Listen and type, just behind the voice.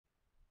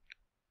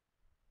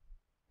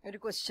ഒരു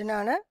ക്വസ്റ്റ്യൻ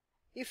ആണ്.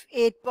 If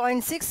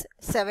 8.6,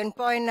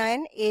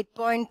 7.9,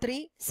 8.3,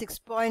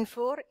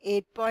 6.4,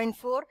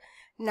 8.4,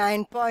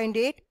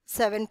 9.8,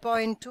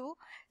 7.2,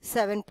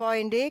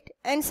 7.8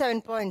 and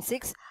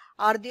 7.6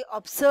 are the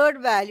observed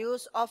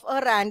values of a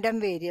random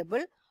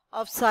variable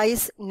of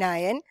size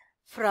 9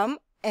 from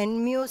n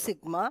mu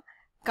sigma,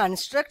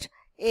 construct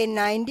a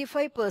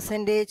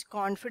 95%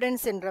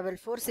 confidence interval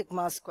for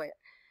sigma square.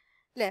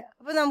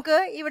 അപ്പോൾ നമുക്ക്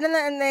ഇവിടെ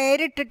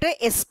നേരിട്ടിട്ട്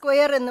S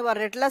square എന്ന്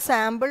പറഞ്ഞിട്ടുള്ള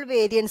sample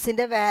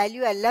വേരിയൻസിൻ്റെ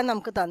value അല്ല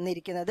നമുക്ക്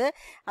തന്നിരിക്കുന്നത്.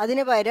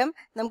 അതിന് പകരം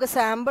നമുക്ക്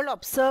സാമ്പിൾ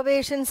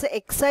ഒബ്സർവേഷൻസ്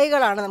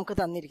എക്സൈകളാണ് നമുക്ക്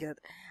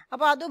തന്നിരിക്കുന്നത്.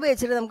 അപ്പോൾ അത്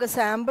ഉപയോഗിച്ചിട്ട് നമുക്ക്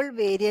സാമ്പിൾ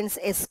വേരിയൻസ്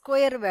എസ്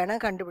സ്ക്വയർ വേണം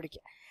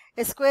കണ്ടുപിടിക്കാൻ.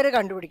 എസ് സ്ക്വയർ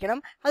കണ്ടുപിടിക്കണം.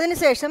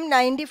 അതിനുശേഷം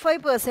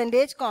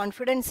 95%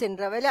 കോൺഫിഡൻസ്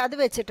ഇൻ്റർവെൽ അത്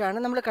വെച്ചിട്ടാണ്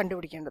നമ്മൾ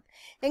കണ്ടുപിടിക്കേണ്ടത്.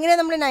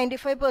 എങ്ങനെയാണ് നമ്മൾ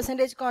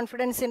 95%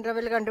 കോൺഫിഡൻസ്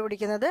ഇൻ്റർവെൽ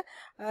കണ്ടുപിടിക്കുന്നത്?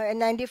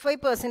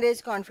 95%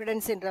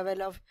 confidence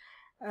interval of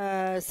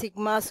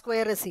sigma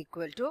square is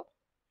equal to,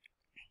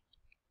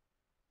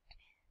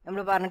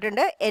 നമ്മൾ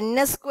പറഞ്ഞിട്ടുണ്ട്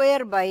ns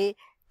square by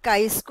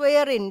chi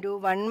square into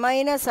 1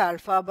 minus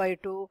alpha by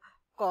 2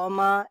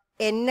 comma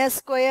ns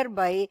square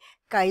by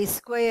chi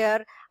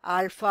square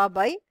alpha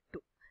by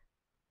 2.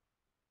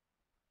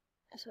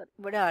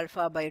 ഇവിടെ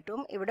alpha by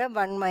 2 ഇവിടെ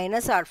 1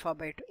 minus alpha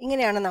by 2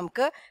 ഇങ്ങനെയാണ്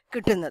നമുക്ക്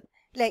കിട്ടുന്നത്.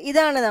 അല്ലേ,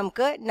 ഇതാണ്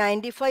നമുക്ക്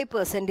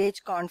 95%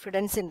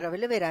 കോൺഫിഡൻസ്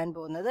ഇൻ്റർവെൽ വരാൻ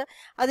പോകുന്നത്.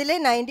 അതിൽ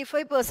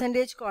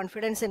 95%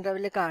 കോൺഫിഡൻസ്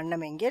ഇൻ്റർവെൽ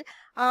കാണണമെങ്കിൽ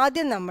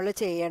ആദ്യം നമ്മൾ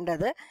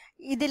ചെയ്യേണ്ടത്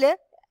ഇതിൽ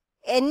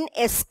എൻ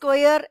എസ്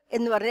സ്ക്വയർ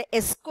എന്ന് പറഞ്ഞ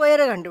എസ് സ്ക്വയർ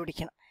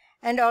കണ്ടുപിടിക്കണം.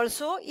 ആൻഡ്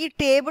ഓൾസോ ഈ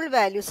ടേബിൾ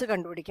വാല്യൂസ്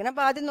കണ്ടുപിടിക്കണം.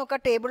 അപ്പോൾ ആദ്യം നോക്കാം,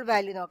 ടേബിൾ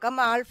വാല്യൂ നോക്കാം.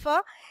 ആൽഫ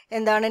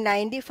എന്താണ്?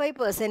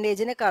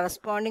 95%-ന്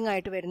കറസ്പോണ്ടിങ്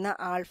ആയിട്ട് വരുന്ന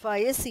ആൽഫ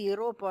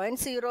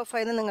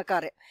 0.05 എന്ന്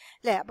നിങ്ങൾക്കറിയാം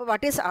അല്ലേ. അപ്പോൾ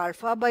what is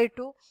alpha by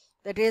 2?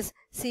 That is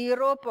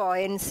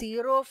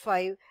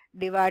 0.05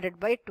 divided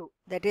by 2.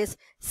 That is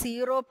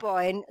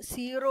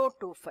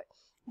 0.025.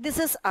 This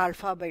is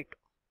alpha by 2.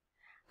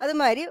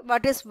 അതുമാതിരി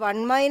what is 1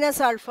 minus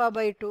alpha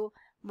by 2?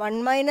 1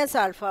 minus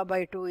alpha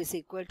by 2 is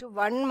equal to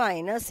 1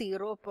 minus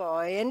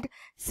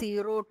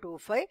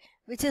 0.025,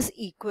 which is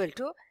equal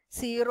to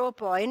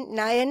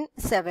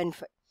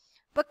 0.975.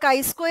 ഇപ്പോൾ chi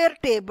square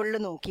ടേബിളിൽ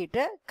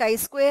നോക്കിയിട്ട് chi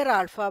square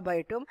alpha by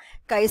 2ഉം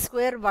chi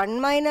square 1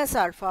 minus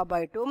alpha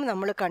by 2ഉം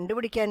നമ്മൾ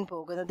കണ്ടുപിടിക്കാൻ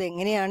പോകുന്നത്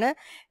എങ്ങനെയാണ്?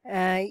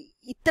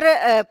 ഇത്ര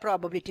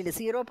പ്രോബബിലിറ്റിയിൽ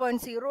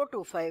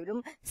 0.025ലും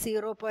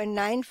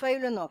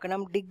 0.95ലും നോക്കണം.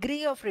 ഡിഗ്രി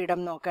ഓഫ് ഫ്രീഡം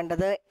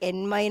നോക്കേണ്ടത്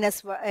n-1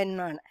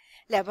 ആണ്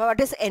അല്ലേ. അപ്പോൾ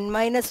വാട്ട് ഈസ്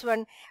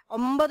n-1?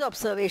 9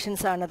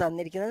 ഒബ്സർവേഷൻസ് ആണ്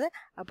തന്നിരിക്കുന്നത്.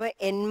 അപ്പോൾ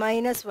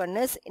n-1 is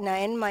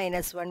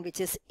 9-1 which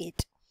is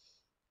 8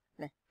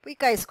 അല്ലേ. അപ്പോൾ ഈ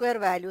കൈ സ്ക്വയർ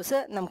വാല്യൂസ്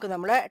നമുക്ക്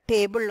നമ്മുടെ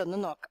ടേബിളിലൊന്ന്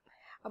നോക്കാം.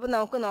 അപ്പോൾ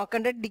നമുക്ക്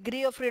നോക്കേണ്ടത് ഡിഗ്രി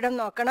ഓഫ് ഫ്രീഡം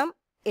നോക്കണം.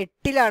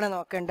 8ലാണ്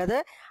നോക്കേണ്ടത്.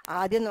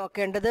 ആദ്യം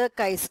നോക്കേണ്ടത്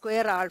കൈ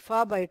സ്ക്വയർ ആൽഫ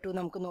ബൈ 2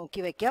 നമുക്ക്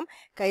നോക്കി വെക്കാം.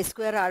 Chi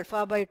square alpha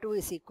by 2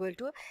 is equal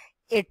to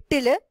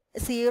 8ൽ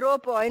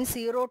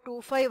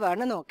 0.025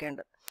 ആണ്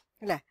നോക്കേണ്ടത്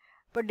അല്ലേ.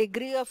 അപ്പോൾ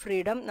ഡിഗ്രി ഓഫ്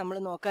ഫ്രീഡം നമ്മൾ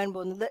നോക്കാൻ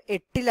പോകുന്നത്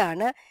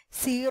 8ലാണ്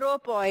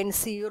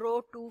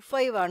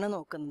 0.025 ആണ്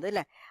നോക്കുന്നത്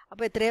അല്ലേ.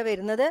 അപ്പോൾ എത്രയാണ്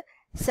വരുന്നത്?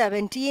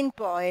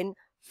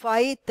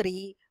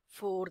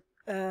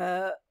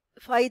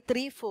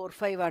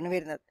 17.5345 ആണ്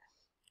വരുന്നത്.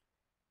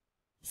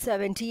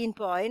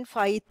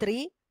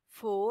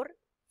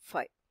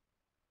 17.5345.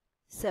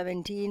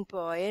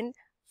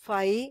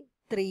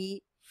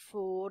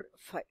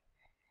 17.5345.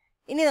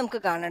 ഇനി നമുക്ക്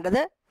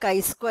കാണേണ്ടത് chi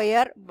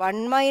square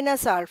 1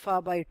 minus alpha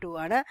by 2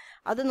 ആണ്.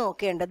 അത്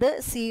നോക്കേണ്ടത്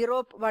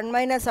 1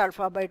 മൈനസ് ആൽഫ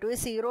ബൈ 2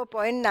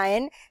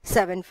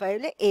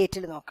 0.975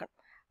 8ൽ നോക്കണം.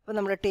 അപ്പോൾ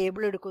നമ്മൾ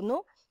ടേബിൾ എടുക്കുന്നു.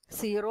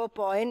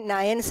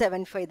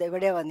 0.975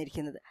 ഇവിടെയാണ്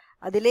വന്നിരിക്കുന്നത്.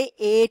 അതിൽ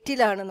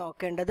 8ലാണ്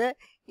നോക്കേണ്ടത്.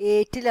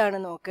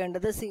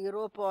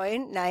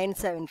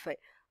 0.975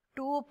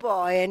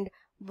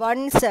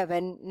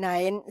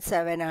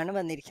 2.1797 ആണ്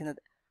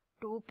വന്നിരിക്കുന്നത്.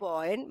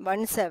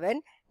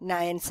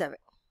 2.1797.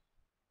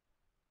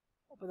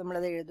 അപ്പോൾ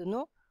നമ്മളത്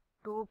എഴുതുന്നു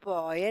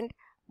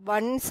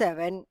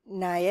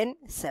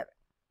 2.1797.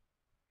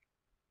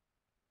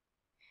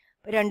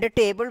 രണ്ട്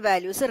ടേബിൾ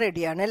വാല്യൂസ്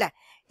റെഡിയാണ് അല്ലേ.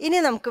 ഇനി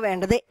നമുക്ക്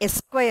വേണ്ടത് എസ്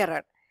സ്ക്വയർ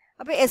ആണ്.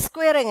 അപ്പോൾ എസ്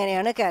സ്ക്വയർ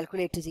എങ്ങനെയാണ്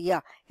കാൽക്കുലേറ്റ്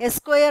ചെയ്യുക? എസ്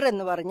സ്ക്വയർ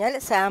എന്ന് പറഞ്ഞാൽ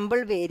സാമ്പിൾ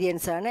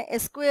വേരിയൻസ് ആണ്.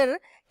 S square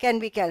can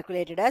be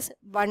calculated as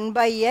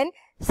 1/n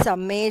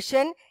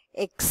summation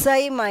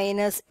xi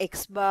minus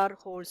X bar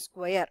whole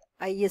square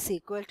i is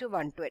equal to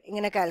 1 to n.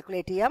 ഇങ്ങനെ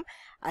കാൽക്കുലേറ്റ് ചെയ്യാം.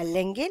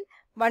 അല്ലെങ്കിൽ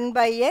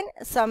 1/n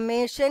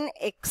summation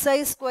xi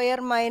square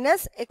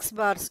minus X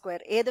bar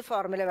square ഏത്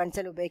formula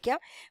വേണമെച്ചാൽ ഉപയോഗിക്കാം.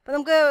 അപ്പോൾ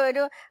നമുക്ക്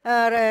ഒരു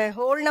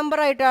whole number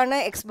ആയിട്ടാണ്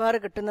X bar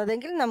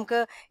കിട്ടുന്നതെങ്കിൽ നമുക്ക്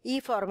ഈ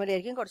ഫോർമുല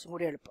ആയിരിക്കും കുറച്ചും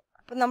കൂടി എളുപ്പം.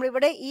 അപ്പം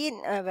നമ്മളിവിടെ ഈ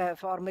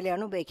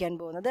ഫോർമുലയാണ് ഉപയോഗിക്കാൻ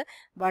പോകുന്നത്.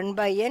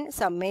 1/n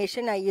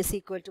summation i is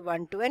equal to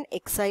 1 to n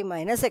xi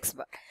minus X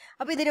bar.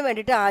 അപ്പോൾ ഇതിന്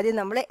വേണ്ടിയിട്ട് ആദ്യം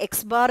നമ്മൾ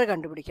എക്സ് ബാർ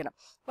കണ്ടുപിടിക്കണം.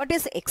 What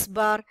is X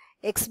bar?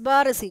 X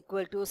bar is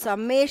equal to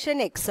summation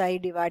xi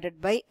divided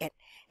by n.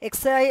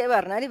 xi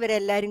പറഞ്ഞാൽ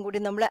ഇവരെല്ലാവരും കൂടി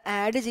നമ്മൾ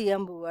ആഡ്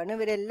ചെയ്യാൻ പോവുകയാണ്.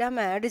 ഇവരെല്ലാം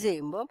ആഡ്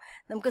ചെയ്യുമ്പോൾ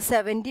നമുക്ക്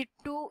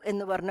 72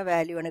 എന്ന് പറഞ്ഞ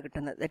വാല്യൂ ആണ്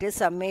കിട്ടുന്നത്. That is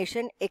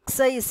summation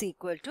xi is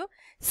equal to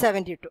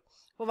 72.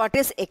 What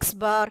is x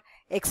bar?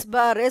 X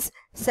bar is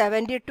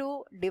 72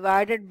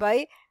 divided by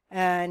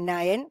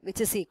 9,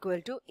 which is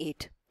equal to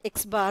 8.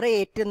 X bar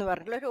 8 എന്ന്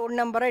പറഞ്ഞിട്ടുള്ള ഒരു ഓഡ്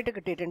നമ്പറായിട്ട്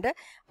കിട്ടിയിട്ടുണ്ട്.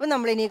 അപ്പോൾ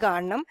നമ്മളിനി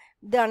കാണണം,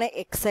 ഇതാണ്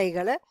എക്സ്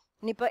ഐകൾ.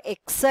 ഇനിയിപ്പോൾ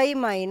X I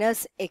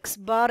minus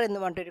X bar എന്ന്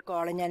പറഞ്ഞിട്ടൊരു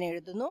കോളം ഞാൻ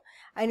എഴുതുന്നു.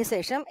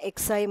 അതിനുശേഷം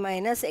X I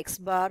minus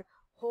X bar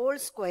whole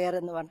square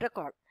എന്ന് പറഞ്ഞിട്ട്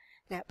കോളം.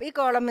 അപ്പോൾ ഈ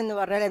കോളം എന്ന്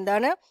പറഞ്ഞാൽ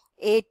എന്താണ്,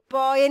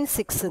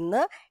 8.6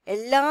 നിന്ന്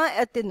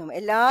എല്ലാത്തിനും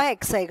എല്ലാ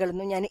എക്സ് ഐകളിൽ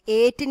നിന്നും ഞാൻ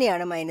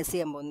 8നെയാണ് മൈനസ്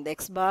ചെയ്യാൻ പോകുന്നത്.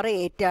 എക്സ് ബാർ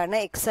 8 ആണ്,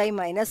 എക്സ് ഐ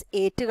മൈനസ്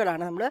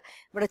 8കളാണ് നമ്മൾ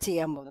ഇവിടെ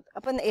ചെയ്യാൻ പോകുന്നത്.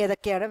 അപ്പം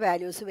ഏതൊക്കെയാണ്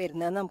വാല്യൂസ്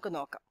വരുന്നതെന്ന് നമുക്ക്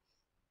നോക്കാം.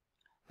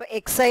 അപ്പോൾ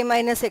എക്സ് ഐ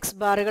മൈനസ് എക്സ്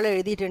ബാറുകൾ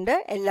എഴുതിയിട്ടുണ്ട്.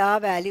 എല്ലാ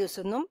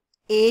വാല്യൂസൊന്നും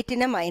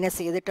 8നെ മൈനസ്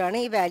ചെയ്തിട്ടാണ്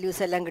ഈ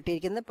വാല്യൂസ് എല്ലാം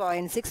കിട്ടിയിരിക്കുന്നത്.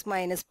 0.6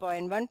 minus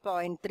 0.1,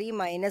 0.3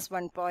 minus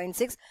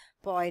 1.6,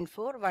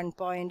 0.4,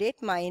 1.8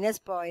 minus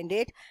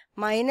 0.8,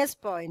 minus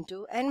 0.2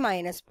 and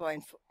minus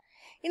 0.4.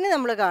 ഇനി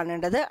നമ്മൾ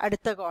കാണേണ്ടത്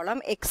അടുത്ത column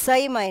X I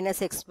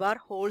minus X bar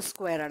whole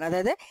square ആണ്.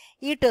 അതായത്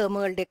ഈ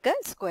ടേമുകളുടെയൊക്കെ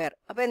സ്ക്വയർ.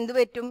 അപ്പോൾ എന്ത്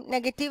പറ്റും,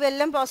 നെഗറ്റീവ്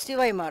എല്ലാം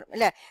പോസിറ്റീവായി മാറും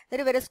അല്ലേ.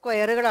 എന്നിട്ട് വരെ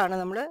സ്ക്വയറുകളാണ്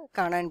നമ്മൾ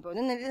കാണാൻ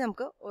പോകുന്നത്. എന്നിട്ട്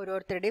നമുക്ക്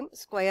ഓരോരുത്തരുടെയും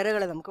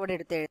സ്ക്വയറുകൾ നമുക്ക് ഇവിടെ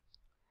എടുത്ത് എഴുതാം.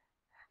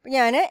 അപ്പം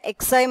ഞാൻ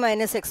X I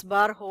minus X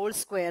bar whole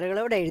സ്ക്വയറുകൾ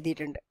ഇവിടെ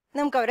എഴുതിയിട്ടുണ്ട്.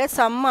 നമുക്ക് അവരെ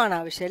സമ്മാണ്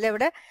ആവശ്യം അല്ലേ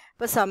ഇവിടെ.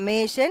 അപ്പോൾ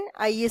summation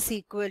I is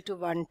equal to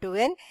 1 to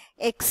n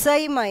X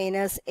I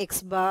minus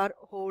X bar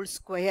whole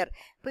square.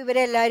 അപ്പോൾ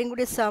ഇവരെ എല്ലാവരും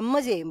കൂടി സമ്മ്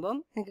ചെയ്യുമ്പം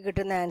നിങ്ങൾക്ക്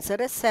കിട്ടുന്ന ആൻസർ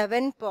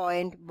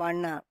 7.1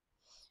 ആണ്.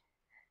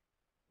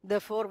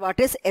 Therefore, what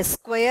is s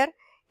square?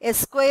 S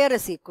square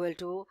is equal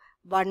to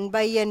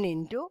 1/n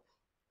into,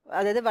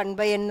 അതായത്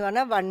 1/n എന്ന്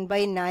പറഞ്ഞാൽ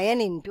 1/9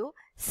 into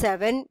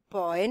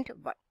 7.1,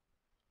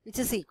 which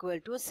is equal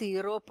to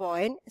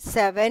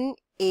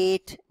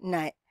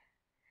 0.789.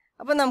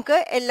 അപ്പോൾ നമുക്ക്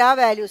എല്ലാ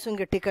വാല്യൂസും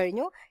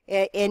കിട്ടിക്കഴിഞ്ഞു.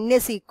 n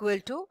is equal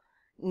to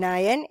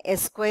 9, s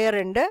square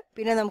ഉണ്ട്.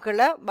 പിന്നെ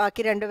നമുക്കുള്ള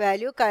ബാക്കി രണ്ട്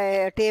വാല്യൂ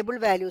ടേബിൾ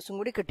വാല്യൂസും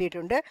കൂടി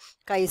കിട്ടിയിട്ടുണ്ട്.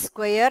 കൈ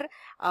സ്ക്വയർ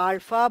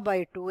ആൽഫ ബൈ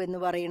 2 എന്ന്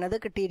പറയുന്നത്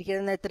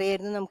കിട്ടിയിരിക്കുന്നത്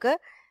എത്രയായിരുന്നു നമുക്ക്,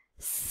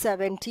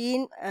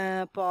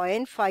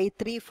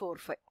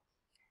 17.5345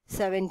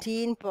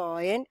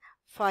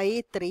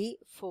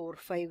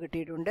 17.5345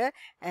 കിട്ടിയിട്ടുണ്ട്.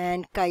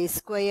 And chi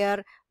square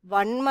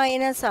 1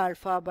 minus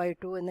alpha by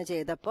 2 എന്ന്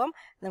ചെയ്തപ്പം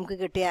നമുക്ക്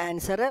കിട്ടിയ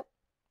ആൻസർ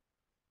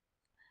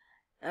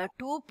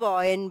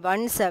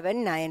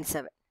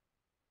 2.1797.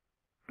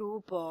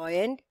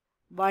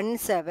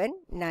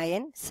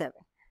 2.1797.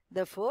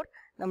 Therefore,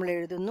 നമ്മൾ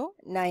എഴുതുന്നു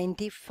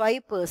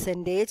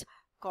 95%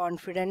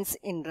 confidence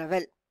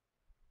interval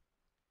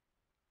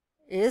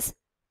is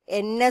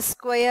n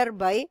square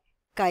by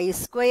chi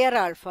square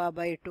alpha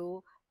by 2,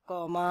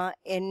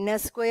 n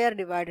square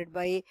divided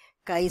by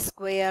chi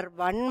square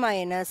 1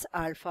 minus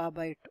alpha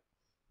by 2,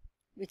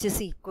 which is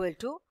equal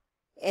to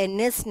n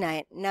is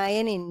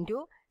 9 into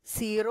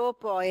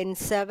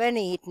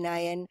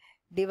 0.789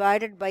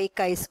 divided by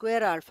chi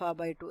square alpha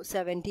by 2,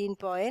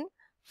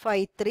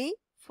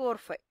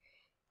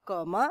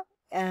 17.5345,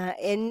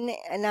 n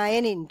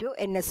 9 into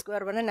n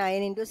square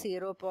 9 into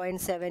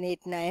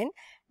 0.789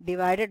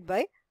 divided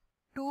by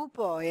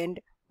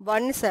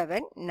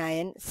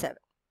 2.1797.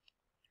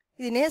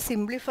 ഇതിനെ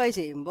simplify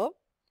ചെയ്യുമ്പോൾ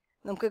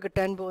നമുക്ക്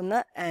കിട്ടാൻ പോകുന്ന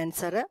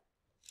answer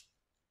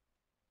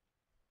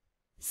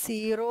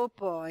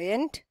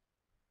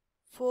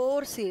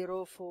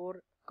 0.404,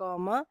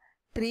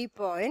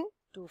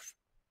 3.2.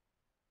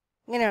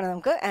 ഇങ്ങനെയാണ്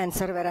നമുക്ക്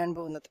answer വരാൻ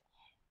പോകുന്നത്.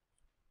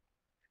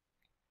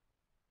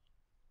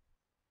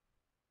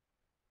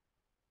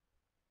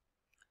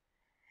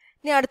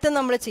 ഇനി അടുത്ത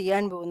നമ്മൾ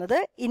ചെയ്യാൻ പോകുന്നത്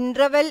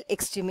interval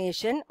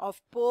estimation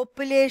of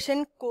population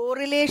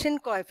correlation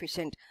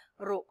coefficient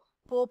raw.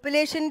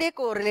 പോപ്പുലേഷന്റെ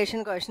correlation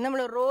coefficient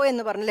നമ്മൾ റോ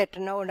എന്ന് പറഞ്ഞ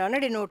ലെറ്ററിനെ കൊണ്ടാണ്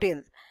ഡിനോട്ട്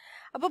ചെയ്യുന്നത്.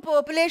 അപ്പോൾ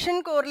പോപ്പുലേഷൻ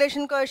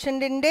കോറിലേഷൻ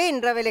കോഎഫിഷ്യന്റിന്റെ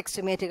ഇന്റർവെൽ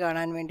എസ്റ്റിമേറ്റ്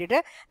കാണാൻ വേണ്ടിയിട്ട്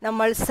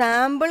നമ്മൾ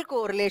സാമ്പിൾ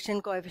കോറിലേഷൻ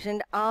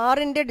കോഎഫിഷ്യന്റ്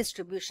ആറിന്റെ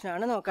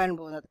ഡിസ്ട്രിബ്യൂഷനാണ് നോക്കാൻ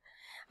പോകുന്നത്.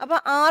 അപ്പോൾ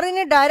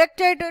ആറിന്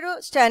ഡയറക്റ്റ് ആയിട്ടൊരു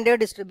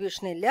സ്റ്റാൻഡേർഡ്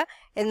ഡിസ്ട്രിബ്യൂഷൻ ഇല്ല,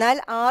 എന്നാൽ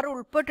ആറ്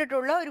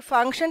ഉൾപ്പെട്ടിട്ടുള്ള ഒരു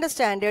ഫംഗ്ഷന്റെ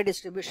സ്റ്റാൻഡേർഡ്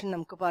ഡിസ്ട്രിബ്യൂഷൻ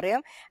നമുക്ക്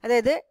പറയാം.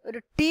 അതായത് ഒരു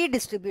ടി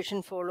ഡിസ്ട്രിബ്യൂഷൻ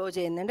ഫോളോ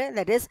ചെയ്യുന്നുണ്ട്.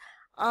 That is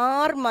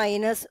R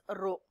minus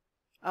raw.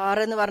 R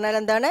എന്ന് പറഞ്ഞാൽ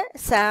എന്താണ്,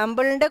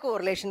 സാമ്പിളിന്റെ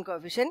correlation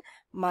coefficient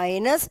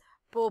minus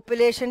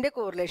പോപ്പുലേഷന്റെ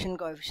correlation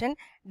coefficient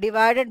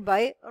divided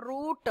by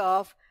root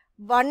of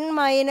 1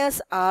 minus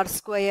r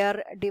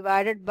square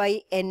divided by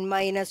n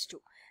minus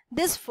 2.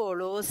 This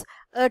follows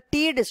a t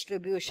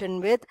distribution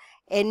with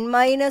n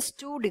minus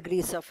 2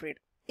 degrees of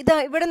freedom.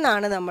 ഇവിടെ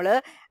നിന്നാണ് നമ്മൾ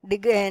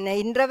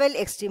interval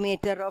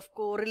estimator of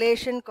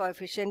correlation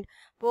coefficient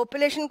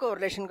population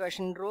correlation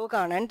coefficient raw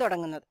കാണാൻ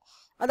തുടങ്ങുന്നത്.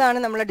 അതാണ്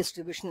നമ്മളെ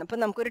distribution. അപ്പം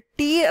നമുക്കൊരു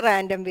T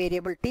random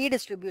variable, T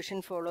distribution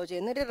follow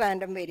ചെയ്യുന്ന ഒരു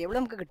റാൻഡം വേരിയബിൾ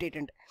നമുക്ക്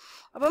കിട്ടിയിട്ടുണ്ട്.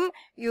 അപ്പം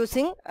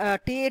using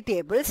T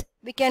tables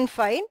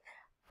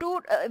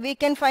we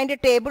can find a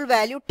table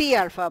value t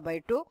alpha by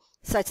 2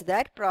 such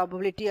that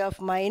probability of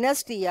minus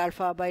t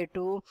alpha by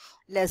 2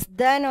 less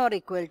than or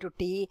equal to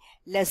t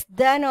less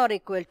than or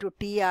equal to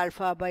t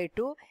alpha by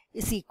 2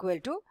 is equal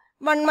to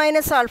 1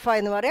 minus alpha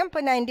എന്ന് പറയാം.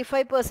 അപ്പോൾ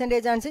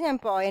 95% answer ഞാൻ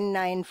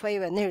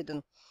 0.95 എന്ന്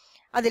എഴുതുന്നു.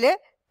 അതിൽ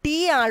T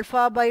alpha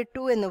by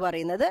 2 എന്ന്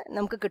പറയുന്നത്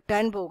നമുക്ക്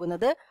കിട്ടാൻ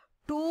പോകുന്നത്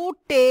 2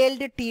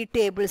 tailed ടി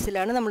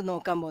ടേബിൾസിലാണ് നമ്മൾ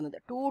നോക്കാൻ പോകുന്നത്.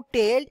 2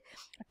 tailed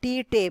ടി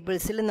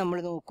ടേബിൾസിൽ നമ്മൾ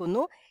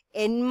നോക്കുന്നു.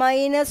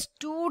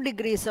 n-2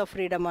 degrees of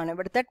freedom ആണ്.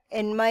 ഇവിടുത്തെ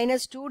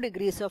n-2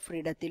 degrees of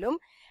freedom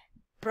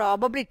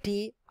probability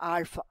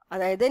alpha,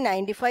 അതായത്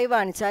 95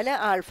 ആണെച്ചാൽ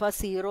ആൽഫ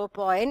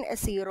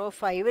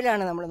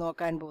 0.05 നമ്മൾ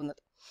നോക്കാൻ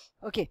പോകുന്നത്.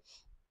 ഓക്കെ,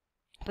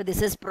 അപ്പോൾ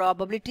this is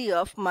probability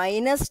of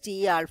minus T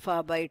alpha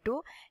by 2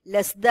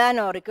 less than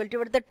or equal to,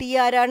 ഇവിടുത്തെ ടി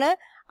ആരാണ്?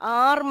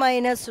 R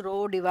minus raw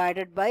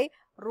divided by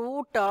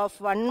root of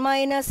 1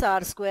 minus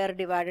r square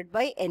divided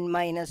by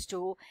n-2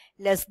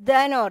 less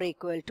than or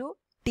equal to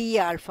t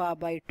alpha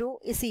by 2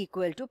 is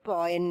equal to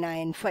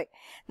 0.95.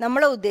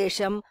 നമ്മളെ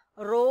ഉദ്ദേശം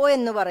raw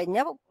എന്ന്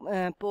പറഞ്ഞ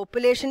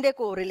പോപ്പുലേഷൻ്റെ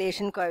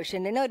correlation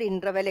കോഎഫിഷ്യന്റിന് ഒരു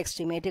interval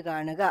estimate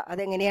കാണുക.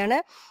 അതെങ്ങനെയാണ്?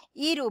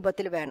 ഈ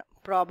രൂപത്തിൽ വേണം.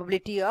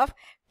 Probability of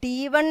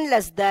t1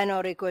 less than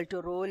or equal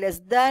to rho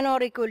less than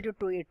or equal to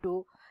 2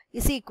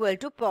 is equal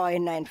to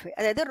 0.95.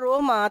 അതായത് റോ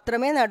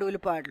മാത്രമേ നടുവിൽ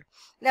പാടുള്ളൂ.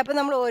 അല്ല, അപ്പം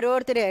നമ്മൾ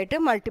ഓരോരുത്തരെയായിട്ട്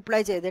മൾട്ടിപ്ലൈ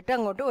ചെയ്തിട്ട്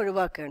അങ്ങോട്ട്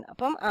ഒഴിവാക്കുകയാണ്.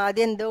 അപ്പം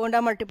ആദ്യം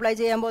എന്തുകൊണ്ടാണ് മൾട്ടിപ്ലൈ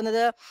ചെയ്യാൻ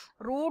പോകുന്നത്?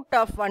 Root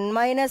of 1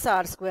 minus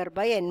R square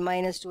by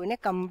n-2നെ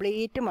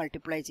complete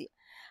multiply ചെയ്യും.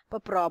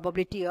 അപ്പോൾ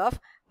probability of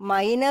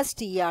minus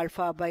T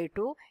alpha by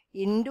 2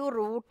 into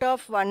root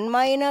of 1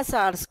 minus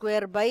R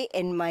square by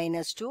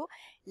n-2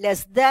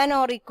 less than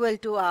or equal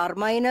to R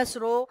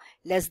minus raw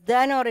less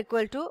than or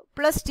equal two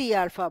plus T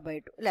alpha by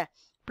 2 അല്ലേ,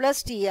 plus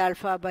t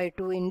alpha by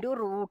 2 into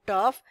root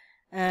of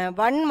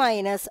 1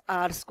 minus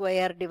r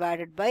square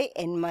divided by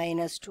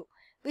n-2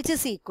 which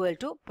is equal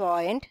to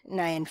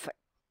 0.95.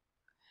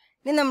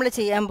 ഇനി നമ്മൾ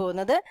ചെയ്യാൻ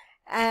പോകുന്നത്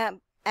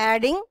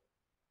adding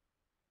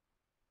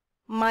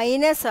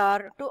minus r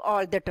to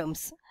all the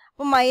terms.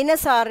 അപ്പോൾ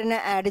minus ആറിനെ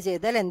add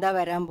ചെയ്താൽ എന്താ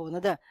വരാൻ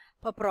പോകുന്നത്?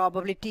 അപ്പോൾ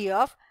probability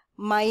of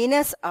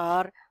minus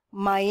R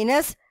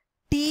minus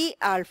T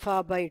alpha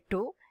by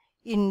 2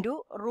 into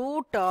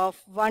root of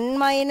 1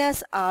 minus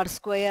r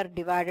square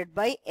divided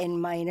by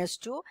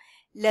n-2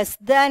 less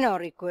than or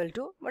equal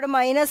to, ഇവിടെ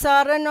minus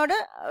ആറിനോട്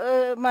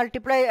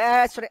multiply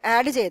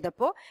add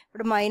ചെയ്തപ്പോൾ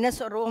ഇവിടെ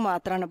മൈനസ് റോ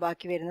മാത്രമാണ്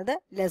ബാക്കി വരുന്നത്.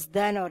 Less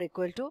than or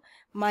equal to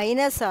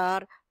minus R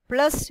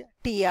plus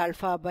T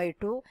alpha by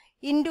 2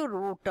 into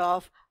root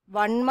of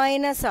 1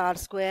 minus R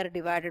square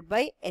divided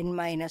by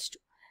n-2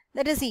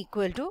 that is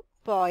equal to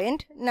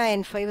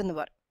 0.95 എന്ന്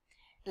പറയും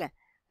അല്ലേ.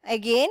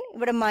 Again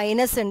ഇവിടെ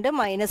മൈനസ് ഉണ്ട്,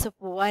 മൈനസ്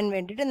പോകാൻ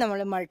വേണ്ടിയിട്ട് നമ്മൾ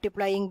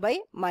മൾട്ടിപ്ലൈയിങ് ബൈ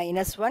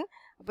 -1.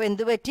 അപ്പോൾ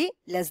എന്ത് പറ്റി?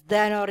 Less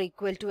than or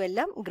equal to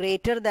എല്ലാം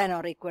greater than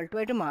or equal to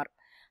ആയിട്ട് മാറും.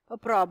 അപ്പോൾ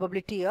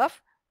പ്രോബബിലിറ്റി ഓഫ്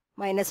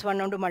 -1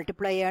 കൊണ്ട്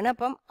മൾട്ടിപ്ലൈ ആണ്.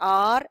 അപ്പം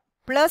R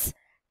plus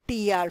T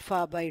alpha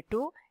by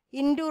 2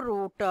 into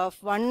root of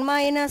 1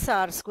 minus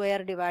R square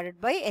divided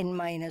by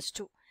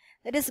n-2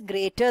 that is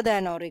greater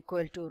than or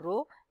equal to rho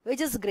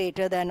which is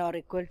greater than or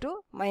equal to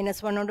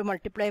 -1 കൊണ്ട്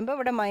multiply ചെയ്യുമ്പോൾ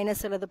ഇവിടെ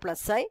minus ഉള്ളത്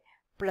plus ആയി,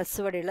 plus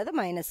ഇവിടെ ഉള്ളത്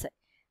minus ആയി.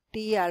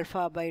 t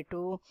alpha by 2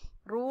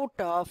 root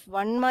of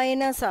 1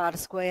 minus r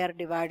square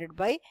divided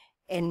by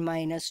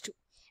n-2.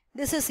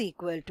 This is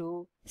equal to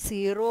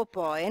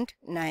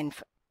 0.95.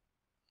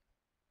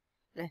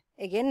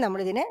 Again, നമ്മൾ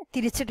ഇതിനെ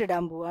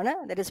തിരിച്ചിട്ടിടാൻ പോവാണ്.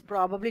 That is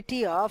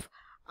probability of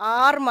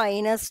r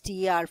minus t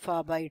alpha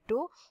by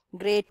 2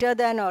 greater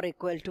than or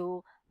equal to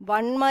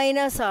 1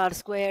 minus r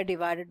square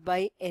divided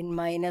by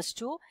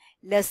n-2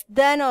 less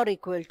than or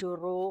equal to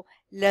rho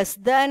less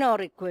than or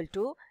equal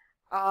to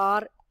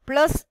r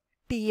plus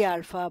t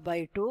alpha by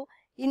 2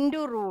 into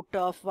root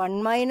of 1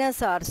 minus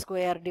r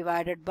square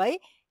divided by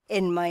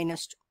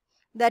n-2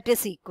 that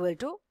is equal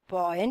to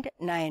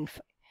 0.95.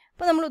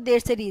 അപ്പോൾ നമ്മൾ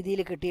ഉദ്ദേശിച്ച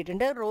രീതിയിൽ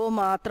കിട്ടിയിട്ടുണ്ട്. Raw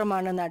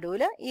മാത്രമാണ്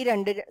നടുവിൽ, ഈ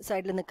രണ്ട്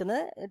സൈഡിൽ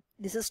നിൽക്കുന്നത്.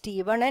 This is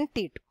T1 and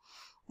T2.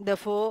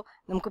 Therefore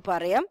നമുക്ക്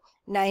പറയാം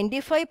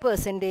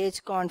 95%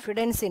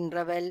 confidence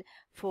interval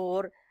four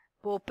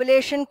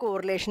population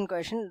correlation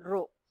coefficient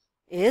rho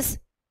is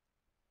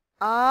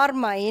r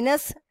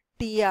minus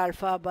t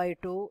alpha by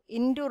 2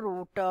 into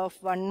root of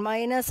 1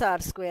 minus r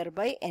square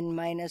by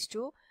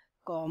n-2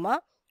 comma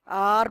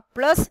r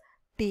plus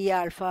t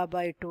alpha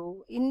by 2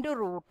 into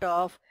root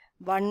of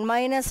 1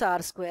 minus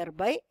r square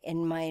by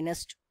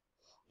n-2.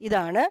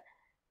 ഇതാണ്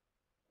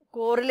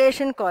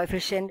correlation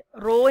coefficient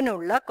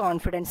റോയിനുള്ള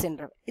confidence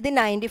interval. ഇത്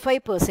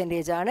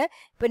 95% ആണ്.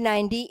 ഇപ്പം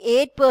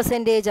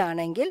 98%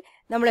 ആണെങ്കിൽ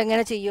നമ്മൾ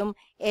എങ്ങനെ ചെയ്യും?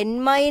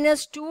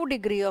 n-2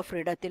 degree of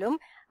ഫ്രീഡത്തിലും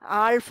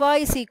alpha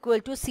is equal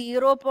to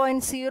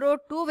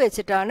 0.02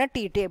 വെച്ചിട്ടാണ്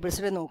T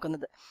ടേബിൾസിൽ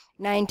നോക്കുന്നത്.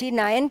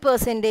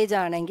 99%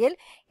 ആണെങ്കിൽ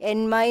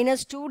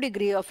n-2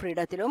 degree of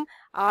ഫ്രീഡത്തിലും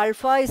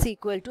alpha is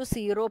equal to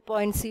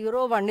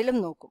 0.01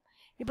 നോക്കും.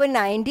 ഇപ്പോൾ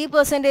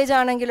 90%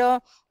 ആണെങ്കിലോ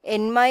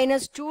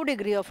n-2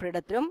 degree of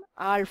ഫ്രീഡത്തിലും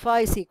alpha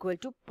is equal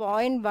to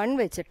 0.1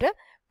 വെച്ചിട്ട്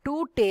 2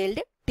 tailed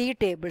ടി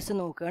ടേബിൾസ്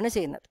നോക്കുകയാണ്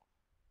ചെയ്യുന്നത്.